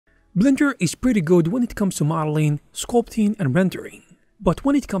Blender is pretty good when it comes to modeling, sculpting, and rendering. But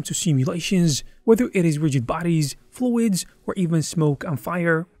when it comes to simulations, whether it is rigid bodies, fluids, or even smoke and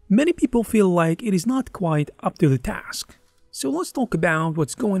fire, many people feel like it is not quite up to the task. So let's talk about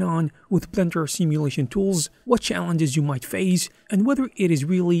what's going on with Blender simulation tools, what challenges you might face, and whether it is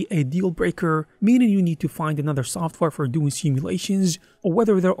really a deal breaker, meaning you need to find another software for doing simulations, or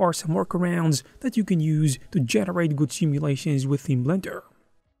whether there are some workarounds that you can use to generate good simulations within Blender.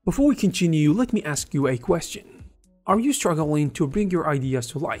 Before we continue, let me ask you a question. Are you struggling to bring your ideas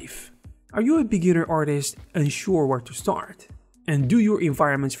to life? Are you a beginner artist unsure where to start? And do your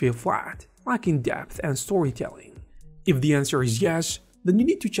environments feel flat, lacking depth and storytelling? If the answer is yes, then you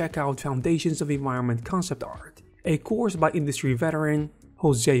need to check out Foundations of Environment Concept Art, a course by industry veteran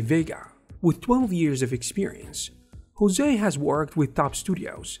Jose Vega, with 12 years of experience. Jose has worked with top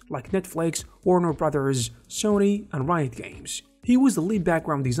studios like Netflix, Warner Brothers, Sony, and Riot Games. He was the lead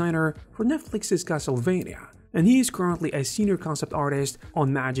background designer for Netflix's Castlevania, and he is currently a senior concept artist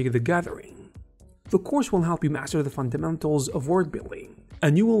on Magic the Gathering. The course will help you master the fundamentals of world building,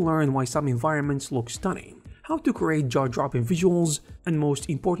 and you will learn why some environments look stunning, how to create jaw-dropping visuals, and most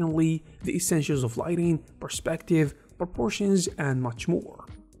importantly, the essentials of lighting, perspective, proportions, and much more.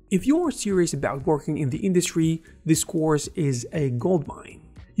 If you are serious about working in the industry, this course is a goldmine.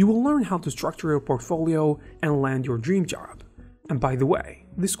 You will learn how to structure your portfolio and land your dream job. And by the way,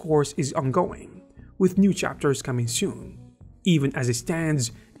 this course is ongoing, with new chapters coming soon. Even as it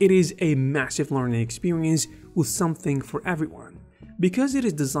stands, it is a massive learning experience with something for everyone, because it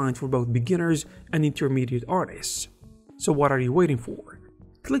is designed for both beginners and intermediate artists. So what are you waiting for?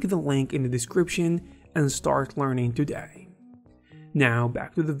 Click the link in the description and start learning today. Now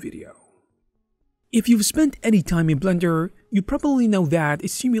back to the video. If you've spent any time in Blender, you probably know that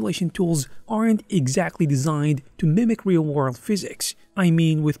its simulation tools aren't exactly designed to mimic real-world physics, I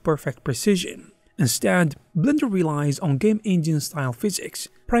mean with perfect precision. Instead, Blender relies on game engine-style physics,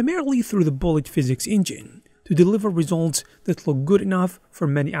 primarily through the bullet physics engine, to deliver results that look good enough for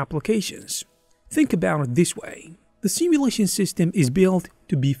many applications. Think about it this way. The simulation system is built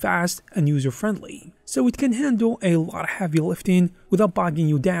to be fast and user-friendly, so it can handle a lot of heavy lifting without bogging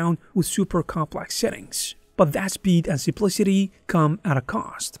you down with super complex settings. But that speed and simplicity come at a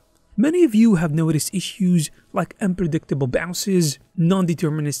cost. Many of you have noticed issues like unpredictable bounces,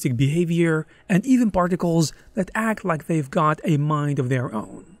 non-deterministic behavior, and even particles that act like they've got a mind of their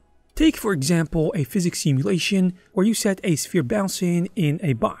own. Take for example a physics simulation where you set a sphere bouncing in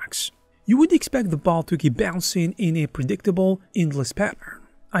a box. You would expect the ball to keep bouncing in a predictable, endless pattern.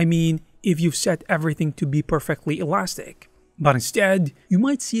 I mean, if you've set everything to be perfectly elastic. But instead, you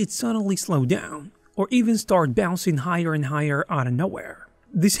might see it suddenly slow down, or even start bouncing higher and higher out of nowhere.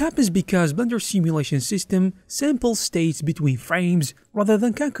 This happens because Blender's simulation system samples states between frames rather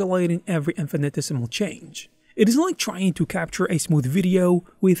than calculating every infinitesimal change. It is like trying to capture a smooth video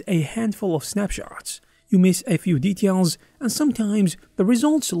with a handful of snapshots. You miss a few details, and sometimes the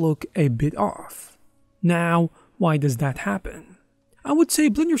results look a bit off. Now, why does that happen? I would say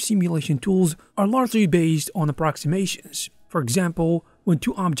Blender simulation tools are largely based on approximations. For example, when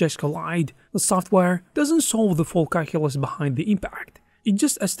two objects collide, the software doesn't solve the full calculus behind the impact. It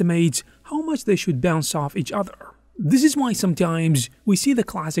just estimates how much they should bounce off each other. This is why sometimes we see the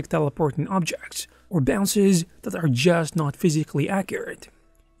classic teleporting objects, or bounces that are just not physically accurate.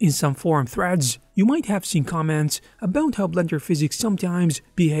 In some forum threads, you might have seen comments about how Blender physics sometimes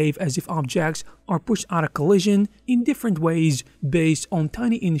behave as if objects are pushed out of collision in different ways based on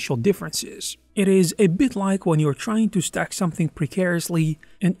tiny initial differences. It is a bit like when you're trying to stack something precariously,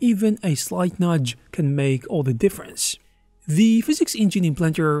 and even a slight nudge can make all the difference. The physics engine in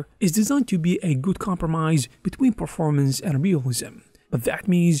Blender is designed to be a good compromise between performance and realism. But that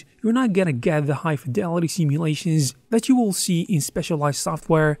means you're not gonna get the high-fidelity simulations that you will see in specialized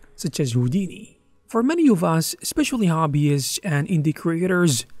software such as Houdini. For many of us, especially hobbyists and indie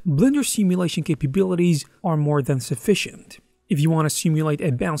creators, Blender simulation capabilities are more than sufficient. If you want to simulate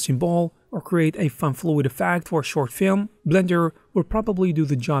a bouncing ball or create a fun fluid effect for a short film, Blender will probably do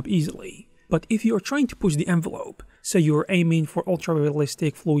the job easily. But if you are trying to push the envelope, say you're aiming for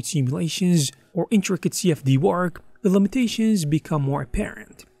ultra-realistic fluid simulations or intricate CFD work, the limitations become more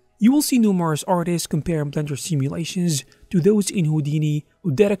apparent. You will see numerous artists compare Blender simulations to those in Houdini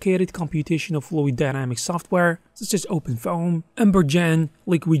with dedicated computational fluid dynamics software such as OpenFOAM, EmberGen,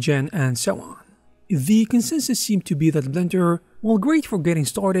 LiquidGen, and so on. The consensus seems to be that Blender, while great for getting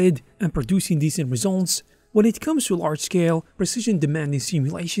started and producing decent results, when it comes to large-scale, precision-demanding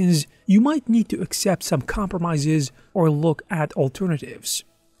simulations, you might need to accept some compromises or look at alternatives.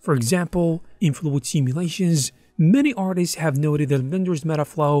 For example, in fluid simulations, Many artists have noted that Blender's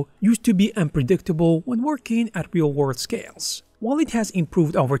metaflow used to be unpredictable when working at real-world scales. While it has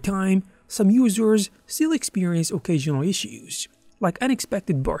improved over time, some users still experience occasional issues, like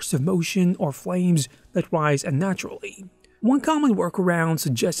unexpected bursts of motion or flames that rise unnaturally. One common workaround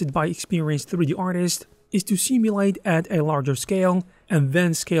suggested by experienced 3D artists is to simulate at a larger scale and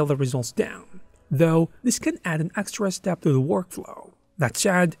then scale the results down, though this can add an extra step to the workflow. That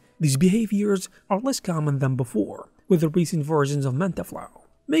said, these behaviors are less common than before with the recent versions of Metaflow,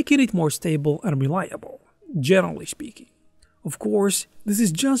 making it more stable and reliable, generally speaking. Of course, this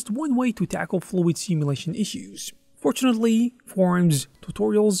is just one way to tackle fluid simulation issues. Fortunately, forums,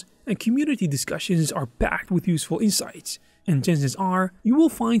 tutorials, and community discussions are packed with useful insights, and chances are you will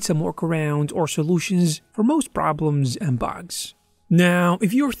find some workarounds or solutions for most problems and bugs. Now,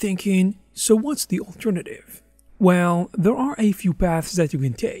 if you're thinking, so what's the alternative? Well, there are a few paths that you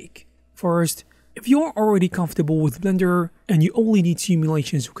can take. First, if you are already comfortable with Blender and you only need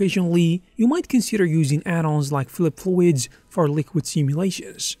simulations occasionally, you might consider using add-ons like Flip Fluids for liquid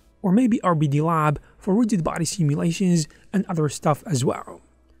simulations, or maybe RBD Lab for rigid body simulations and other stuff as well.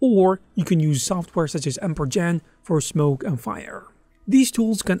 Or you can use software such as Ampergen for smoke and fire. These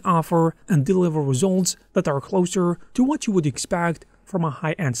tools can offer and deliver results that are closer to what you would expect from a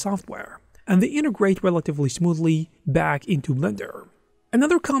high-end software, and they integrate relatively smoothly back into Blender.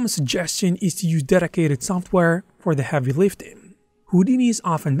 Another common suggestion is to use dedicated software for the heavy lifting. Houdini is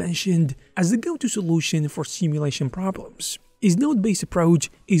often mentioned as the go-to solution for simulation problems. His node-based approach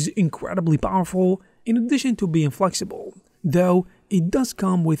is incredibly powerful in addition to being flexible, though it does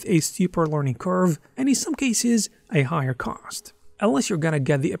come with a steeper learning curve and in some cases a higher cost, unless you're gonna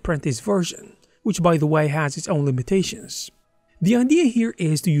get the apprentice version, which by the way has its own limitations. The idea here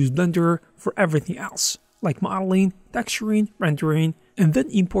is to use Blender for everything else, like modeling, texturing, rendering, and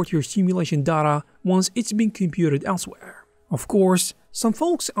then import your simulation data once it's been computed elsewhere. Of course, some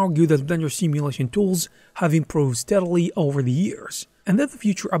folks argue that Blender simulation tools have improved steadily over the years, and that the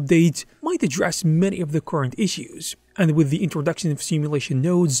future updates might address many of the current issues. And with the introduction of simulation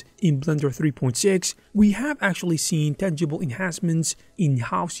nodes in Blender 3.6, we have actually seen tangible enhancements in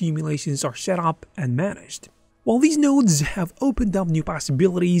how simulations are set up and managed. While these nodes have opened up new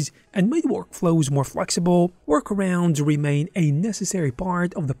possibilities and made workflows more flexible, workarounds remain a necessary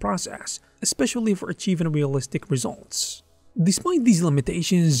part of the process, especially for achieving realistic results. Despite these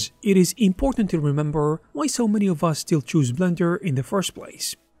limitations, it is important to remember why so many of us still choose Blender in the first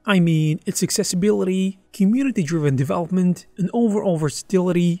place. I mean, its accessibility, community-driven development, and overall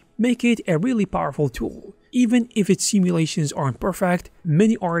versatility make it a really powerful tool. Even if its simulations aren't perfect,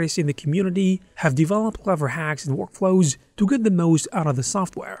 many artists in the community have developed clever hacks and workflows to get the most out of the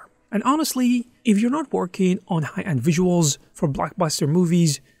software. And honestly, if you're not working on high-end visuals for blockbuster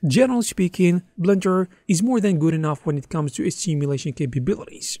movies, generally speaking, Blender is more than good enough when it comes to its simulation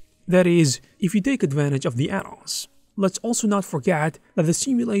capabilities. That is, if you take advantage of the add-ons. Let's also not forget that the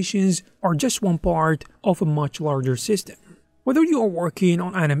simulations are just one part of a much larger system. Whether you are working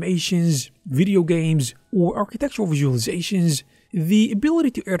on animations, video games, or architectural visualizations, the ability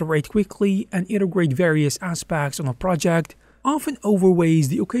to iterate quickly and integrate various aspects on a project often outweighs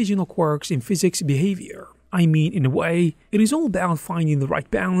the occasional quirks in physics behavior. I mean, in a way, it is all about finding the right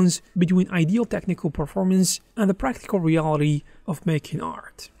balance between ideal technical performance and the practical reality of making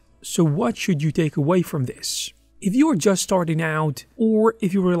art. So what should you take away from this? If you are just starting out, or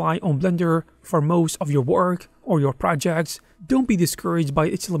if you rely on Blender for most of your work or your projects, don't be discouraged by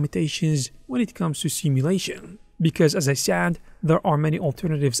its limitations when it comes to simulation. Because as I said, there are many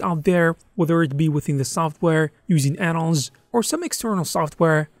alternatives out there, whether it be within the software, using add-ons, or some external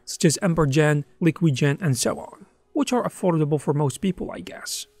software such as Ampergen, LiquidGen, and so on, which are affordable for most people, I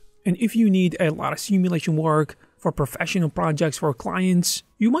guess. And if you need a lot of simulation work for professional projects for clients,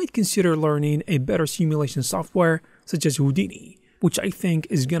 you might consider learning a better simulation software such as Houdini, which I think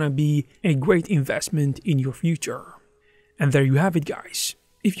is gonna be a great investment in your future. And there you have it, guys.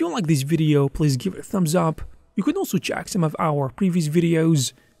 If you like this video, please give it a thumbs up. You can also check some of our previous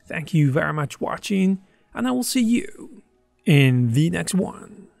videos. Thank you very much for watching, and I will see you in the next one.